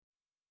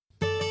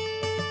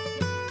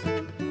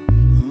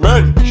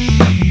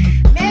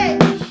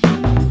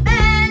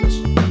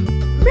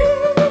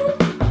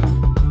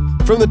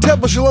From the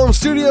Temple Shalom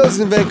Studios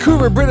in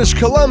Vancouver, British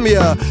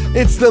Columbia,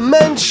 it's the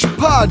Mensch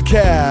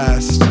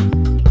Podcast,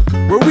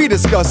 where we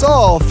discuss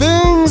all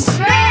things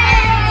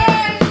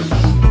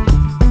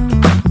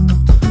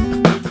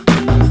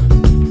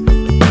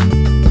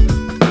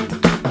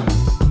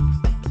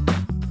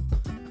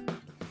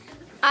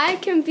I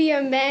can be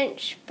a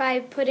mensch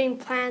by putting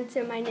plants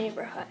in my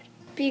neighborhood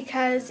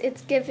because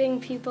it's giving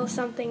people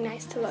something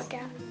nice to look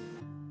at.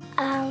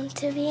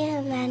 To be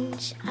a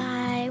mensch,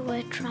 I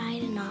would try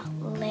to not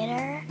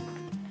litter.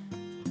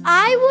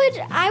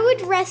 I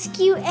would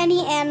rescue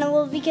any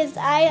animal because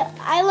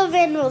I love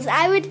animals.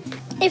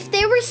 If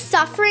they were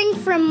suffering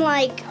from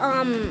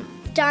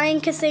dying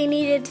because they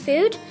needed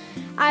food,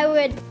 I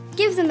would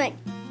give them it.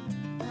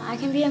 I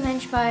can be a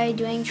mensch by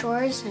doing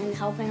chores and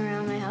helping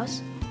around my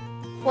house.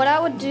 What I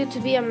would do to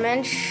be a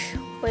mensch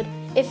would,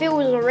 if it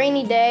was a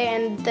rainy day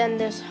and then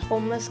this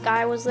homeless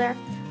guy was there,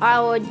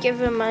 I would give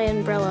him my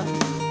umbrella.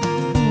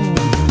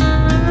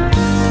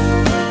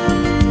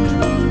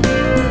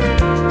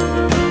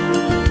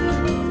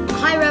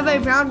 Hi, Rabbi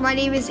Brown. My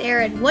name is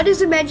Aaron. What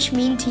does a mensch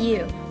mean to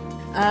you?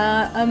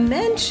 A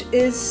mensch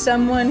is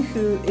someone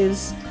who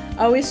is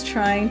always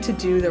trying to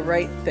do the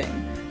right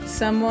thing.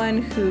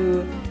 Someone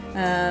who,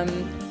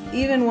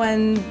 even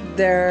when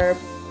they're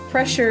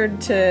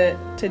pressured to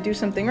do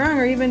something wrong,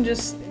 or even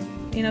just,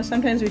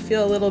 sometimes we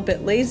feel a little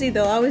bit lazy,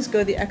 they'll always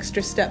go the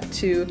extra step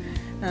to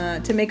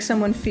make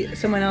someone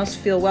else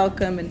feel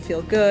welcome and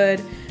feel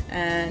good,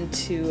 and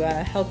to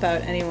help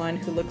out anyone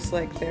who looks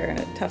like they're in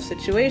a tough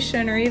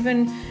situation, or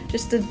even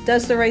just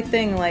does the right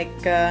thing, like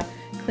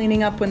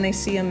cleaning up when they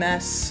see a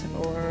mess,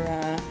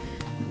 or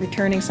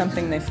returning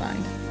something they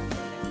find.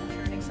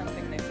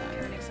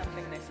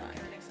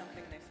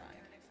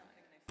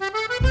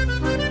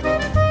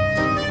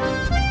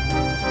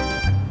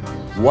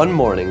 One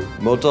morning,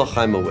 Motel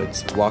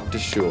Chaimowitz walked to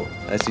shul,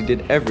 as he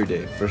did every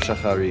day for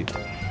Shacharit,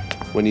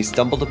 when he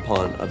stumbled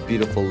upon a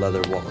beautiful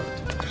leather wallet.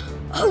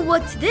 Oh,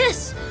 what's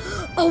this?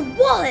 A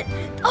wallet!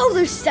 Oh,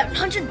 there's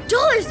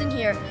 $700 in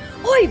here!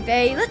 Oy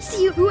vey, let's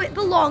see who it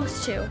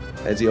belongs to.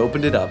 As he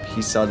opened it up,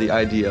 he saw the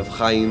ID of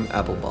Chaim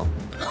Applebaum,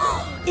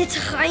 It's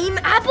Chaim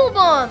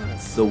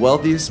Applebaum's! the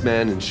wealthiest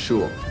man in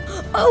shul.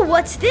 Oh,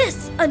 what's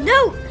this? A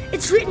note!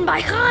 It's written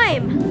by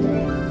Chaim!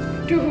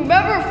 To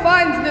whomever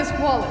finds this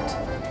wallet,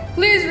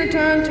 please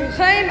return to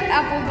Chaim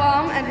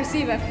Applebaum and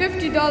receive a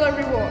 $50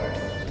 reward.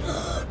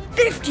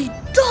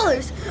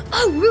 $50?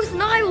 Oh, Ruth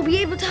and I will be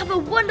able to have a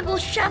wonderful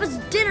Shabbos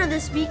dinner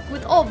this week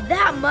with all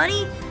that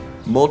money.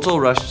 Motel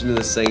rushed into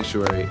the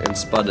sanctuary and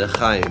spotted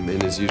Chaim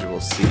in his usual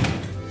seat.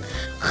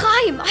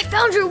 Chaim, I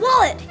found your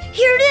wallet.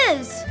 Here it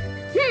is.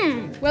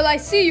 Well, I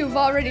see you've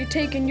already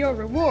taken your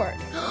reward.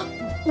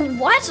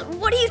 What?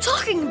 What are you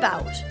talking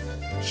about?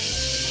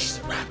 Shh,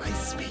 the rabbi's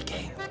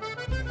speaking.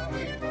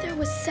 There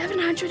was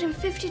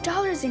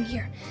 $750 in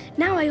here.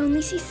 Now I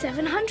only see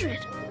 $700.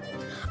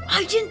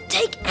 I didn't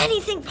take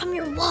anything from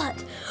your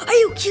wallet. Are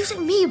you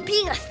accusing me of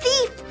being a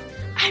thief?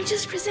 I'm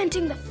just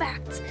presenting the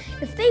facts.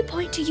 If they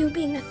point to you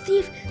being a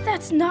thief,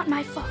 that's not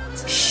my fault.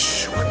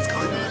 Shh, what's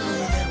going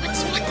on?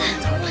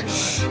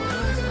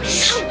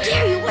 How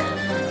dare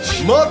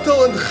you?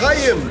 Motel and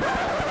Chaim!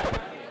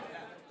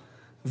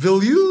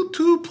 Will you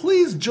two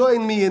please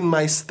join me in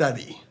my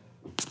study?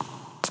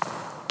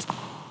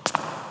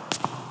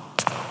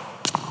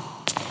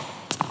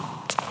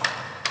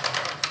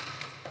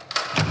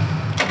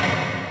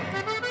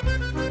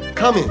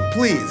 Come in,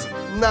 please.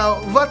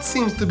 Now, what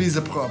seems to be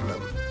the problem?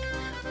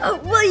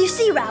 Well, you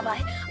see, Rabbi,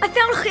 I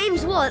found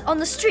Chaim's wallet on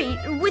the street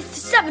with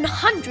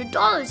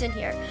 $700 in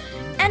here,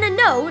 and a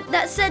note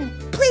that said,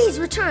 please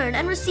return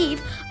and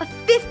receive a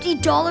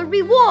 $50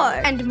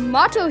 reward. And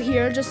Mato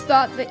here just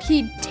thought that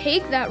he'd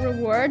take that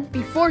reward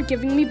before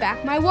giving me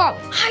back my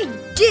wallet. I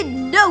did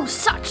no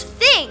such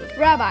thing.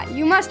 Rabbi,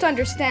 you must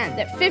understand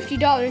that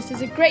 $50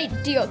 is a great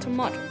deal to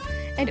Mato,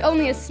 and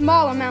only a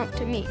small amount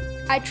to me.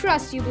 I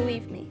trust you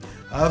believe me.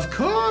 Of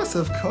course.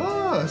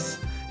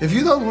 If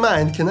you don't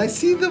mind, can I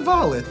see the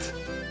wallet?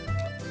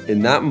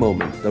 In that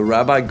moment, the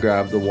rabbi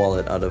grabbed the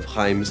wallet out of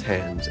Chaim's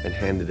hands and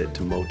handed it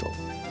to Motel.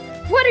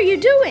 What are you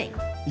doing?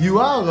 You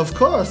are, of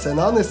course, an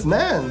honest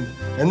man.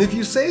 And if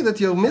you say that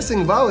your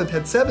missing wallet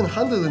had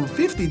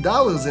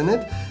 $750 in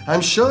it,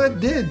 I'm sure it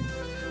did.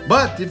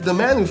 But if the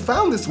man who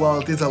found this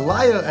wallet is a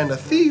liar and a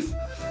thief,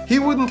 he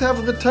wouldn't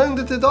have returned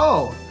it at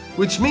all,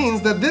 which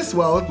means that this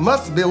wallet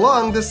must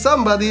belong to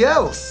somebody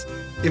else.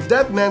 If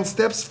that man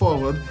steps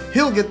forward,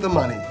 he'll get the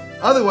money.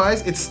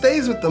 Otherwise, it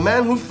stays with the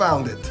man who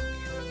found it.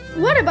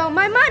 What about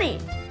my money?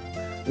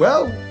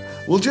 Well,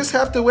 we'll just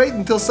have to wait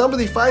until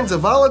somebody finds a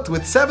wallet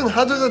with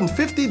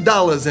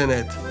 $750 in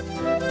it.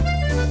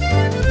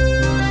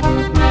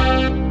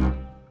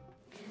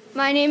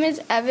 My name is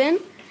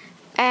Evan,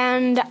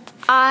 and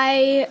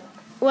I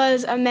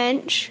was a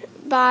mensch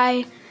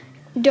by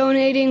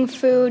donating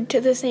food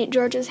to the St.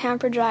 George's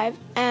Hamper Drive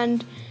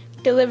and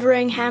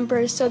delivering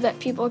hampers so that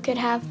people could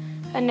have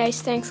a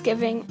nice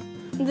Thanksgiving.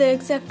 They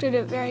accepted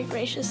it very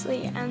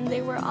graciously, and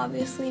they were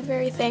obviously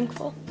very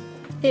thankful.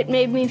 It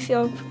made me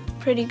feel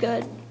pretty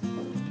good.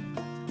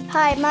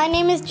 Hi, my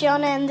name is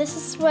Jonah, and this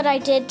is what I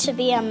did to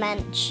be a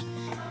mensch.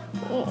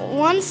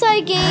 Once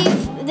I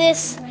gave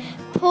this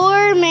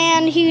poor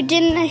man who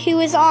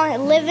was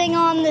living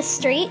on the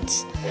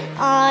streets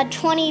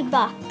 $20.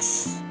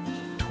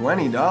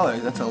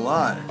 $20? That's a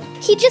lot.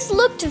 He just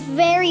looked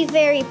very,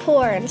 very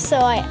poor, and so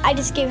I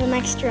just gave him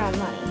extra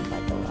money,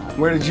 like a lot.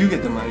 Where did you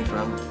get the money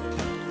from?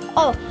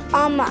 Oh,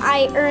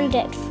 I earned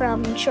it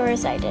from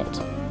chores I did.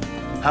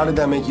 How did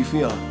that make you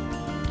feel?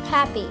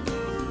 Happy.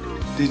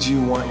 Did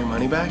you want your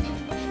money back?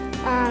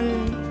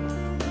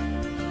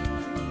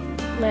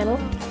 Little.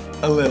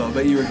 A little,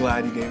 but you were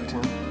glad you gave it to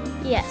him?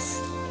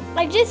 Yes.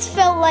 I just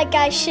felt like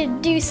I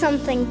should do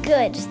something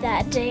good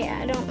that day.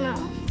 I don't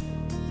know.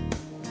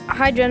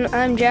 Hi, Jen.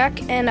 I'm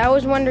Jack, and I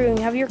was wondering,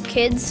 have your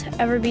kids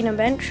ever been a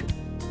mensch?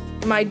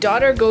 My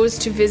daughter goes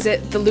to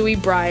visit the Louis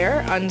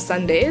Breyer on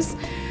Sundays,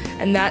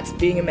 and that's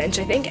being a mensch,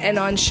 I think. And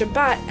on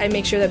Shabbat, I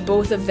make sure that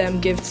both of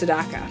them give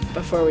tzedakah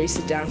before we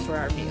sit down for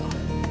our meal.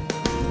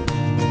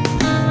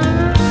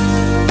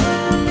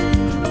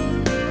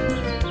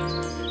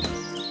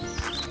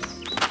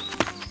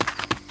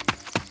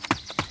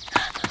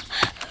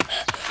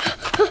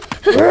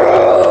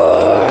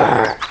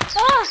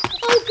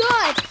 Oh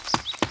God!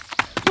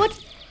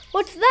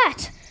 What's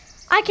that?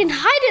 I can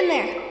hide in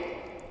there.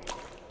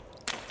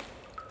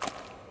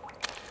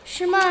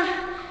 Shema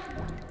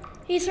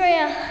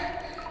Israel,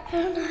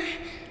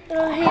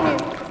 Eloheinu.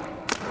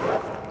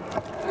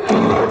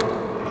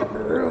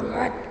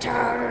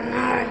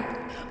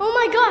 Oh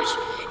my gosh!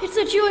 It's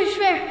a Jewish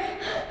fair.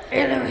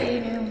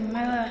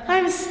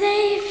 I'm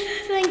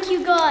safe, thank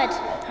you, God.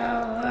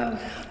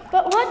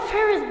 But what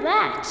prayer is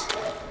that?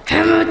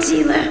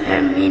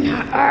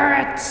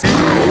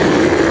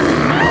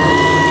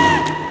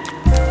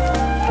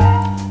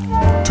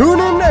 Tune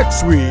in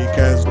next week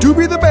as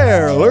Doobie the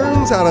Bear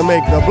learns how to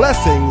make the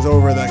blessings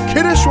over the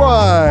Kiddush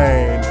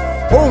wine.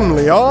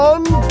 Only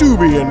on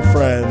Doobie and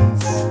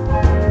Friends.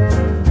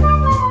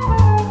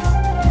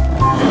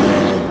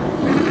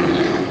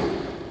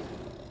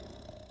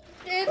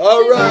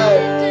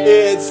 Alright,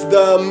 it's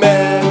the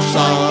Mensch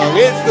song.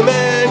 It's the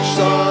Mensch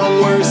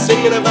song. We're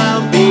singing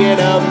about being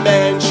a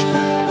mensch.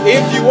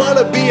 If you want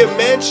to be a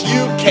mensch,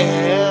 you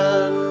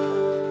can.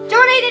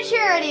 Donate to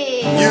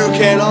charity. You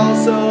can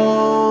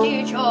also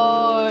Do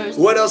chores.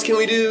 What else can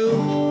we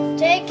do?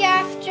 Take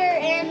after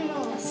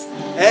animals.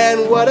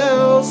 And what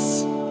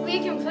else? We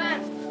can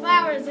plant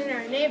flowers in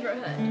our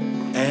neighborhood.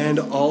 And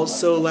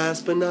also,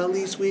 last but not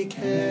least, we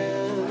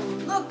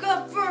can Look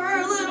up for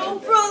our little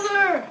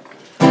brother.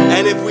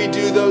 And if we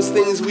do those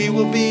things, we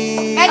will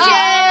be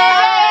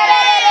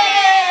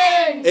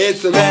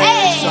It's the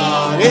Mensch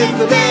song. It's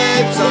the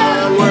Mensch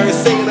song. We're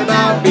singing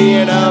about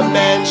being a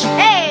mensch.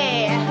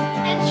 Hey!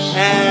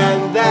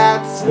 And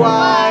that's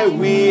why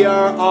we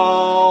are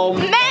all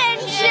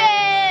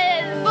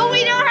Mentions! But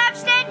we don't have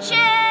stitches!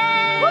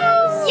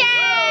 Woo!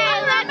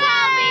 Yeah! Let's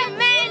all be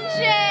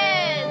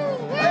mentions!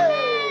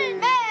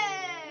 Men!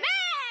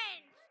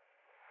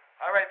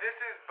 All right, this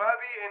is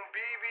Bubby and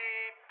BB.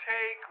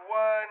 Take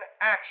one,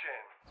 action.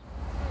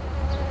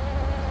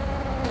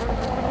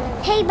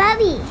 Hey,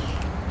 Bubby.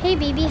 Hey,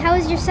 BB, how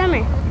was your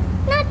summer?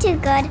 Not too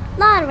good.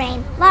 Lot of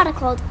rain, lot of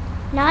cold.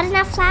 Not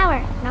enough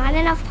flour, not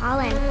enough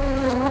pollen.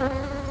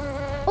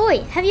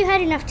 Oi, have you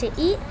had enough to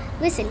eat?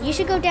 Listen, you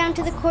should go down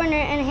to the corner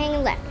and hang a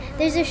left.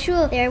 There's a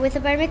shul there with a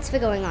bar mitzvah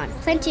going on.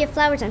 Plenty of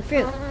flowers and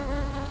fruit.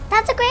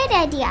 That's a great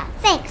idea.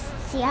 Thanks.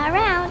 See you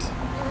around.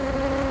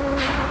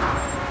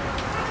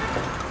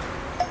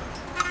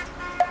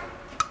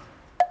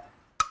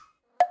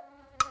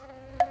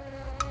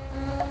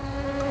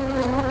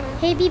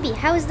 Hey, BB,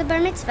 how was the bar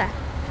mitzvah?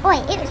 Oi,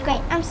 it was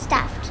great. I'm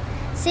stuffed.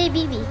 Say,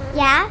 BB,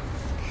 Yeah?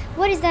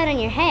 what is that on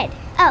your head?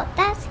 Oh,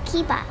 that's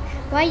kippah.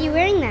 Why are you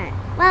wearing that?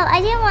 Well, I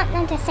didn't want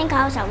them to think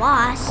I was a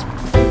wasp.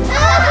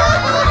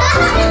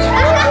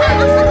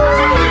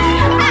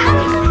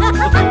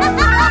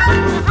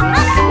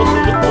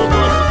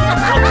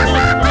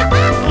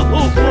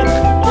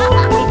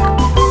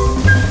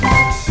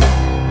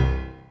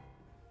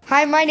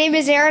 Hi, my name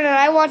is Aaron, and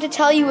I want to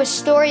tell you a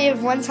story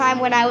of one time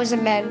when I was a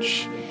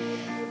mensch.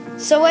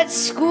 So at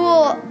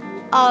school,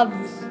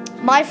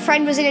 my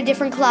friend was in a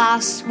different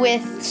class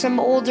with some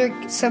older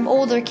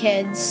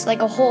kids,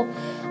 like a whole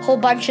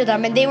bunch of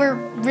them, and they were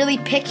really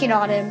picking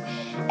on him.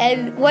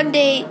 And one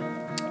day,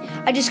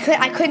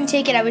 I couldn't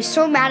take it. I was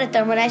so mad at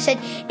them when I said,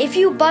 "If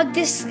you bug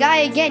this guy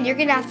again, you're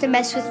gonna have to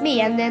mess with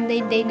me." And then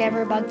they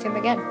never bugged him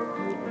again.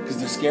 Because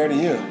they're scared of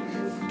you.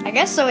 I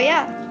guess so,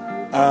 yeah.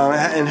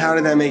 And how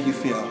did that make you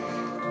feel?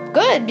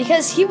 Good,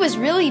 because he was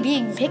really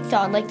being picked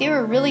on. Like, they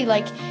were really,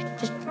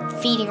 just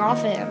feeding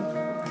off of him.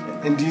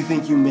 And do you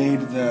think you made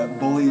the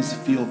bullies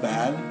feel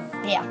bad?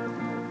 Yeah.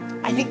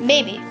 I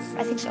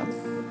think so.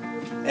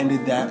 And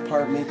did that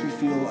part make you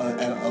feel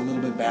a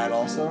little bit bad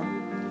also?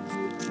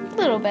 A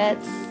little bit.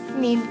 I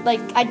mean,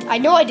 I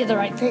know I did the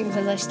right thing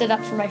because I stood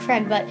up for my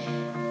friend, but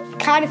I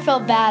kind of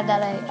felt bad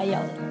that I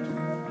yelled at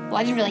him. Well,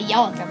 I didn't really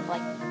yell at them,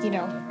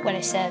 what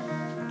I said.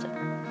 So.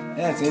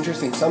 Yeah, it's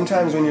interesting.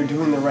 Sometimes when you're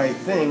doing the right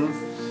thing,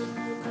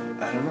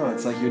 I don't know,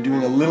 it's like you're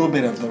doing a little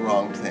bit of the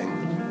wrong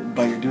thing,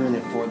 but you're doing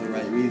it for the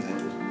right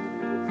reason.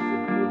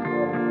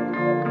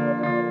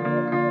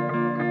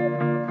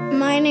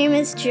 My name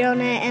is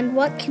Jonah, and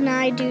what can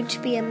I do to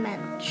be a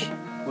mensch?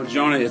 Well,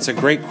 Jonah, it's a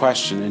great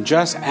question, and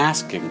just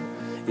asking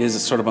is a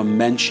sort of a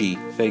menschy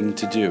thing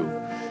to do.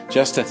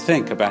 Just to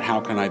think about how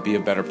can I be a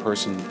better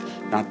person,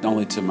 not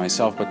only to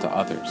myself, but to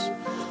others.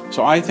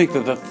 So I think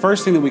that the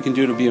first thing that we can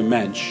do to be a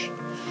mensch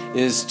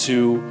is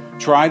to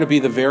try to be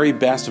the very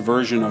best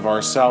version of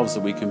ourselves that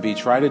we can be.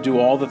 Try to do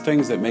all the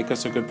things that make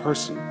us a good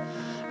person.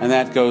 And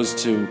that goes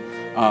to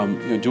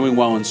doing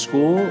well in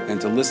school, and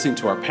to listening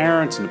to our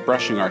parents, and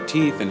brushing our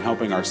teeth, and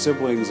helping our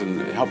siblings,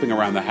 and helping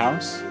around the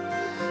house.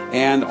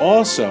 And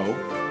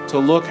also to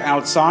look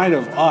outside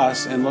of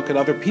us and look at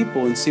other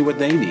people and see what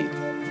they need,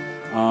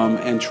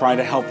 and try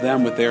to help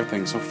them with their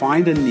things. So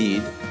find a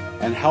need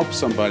and help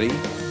somebody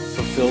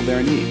fulfill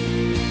their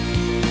need.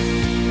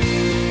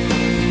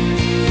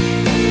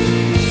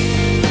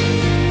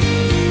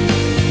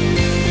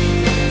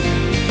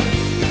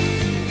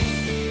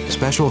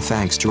 Special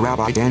thanks to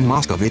Rabbi Dan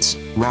Moskowitz,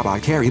 Rabbi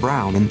Carrie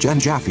Brown, and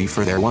Jen Jaffe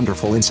for their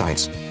wonderful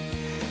insights.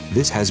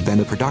 This has been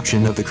a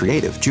production of the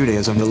Creative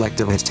Judaism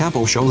Elective at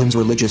Temple Sholem's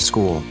Religious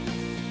School.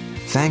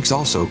 Thanks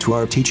also to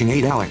our teaching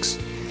aide Alex.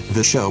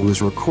 The show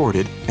was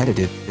recorded,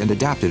 edited, and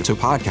adapted to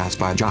podcast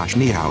by Josh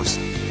Niehaus.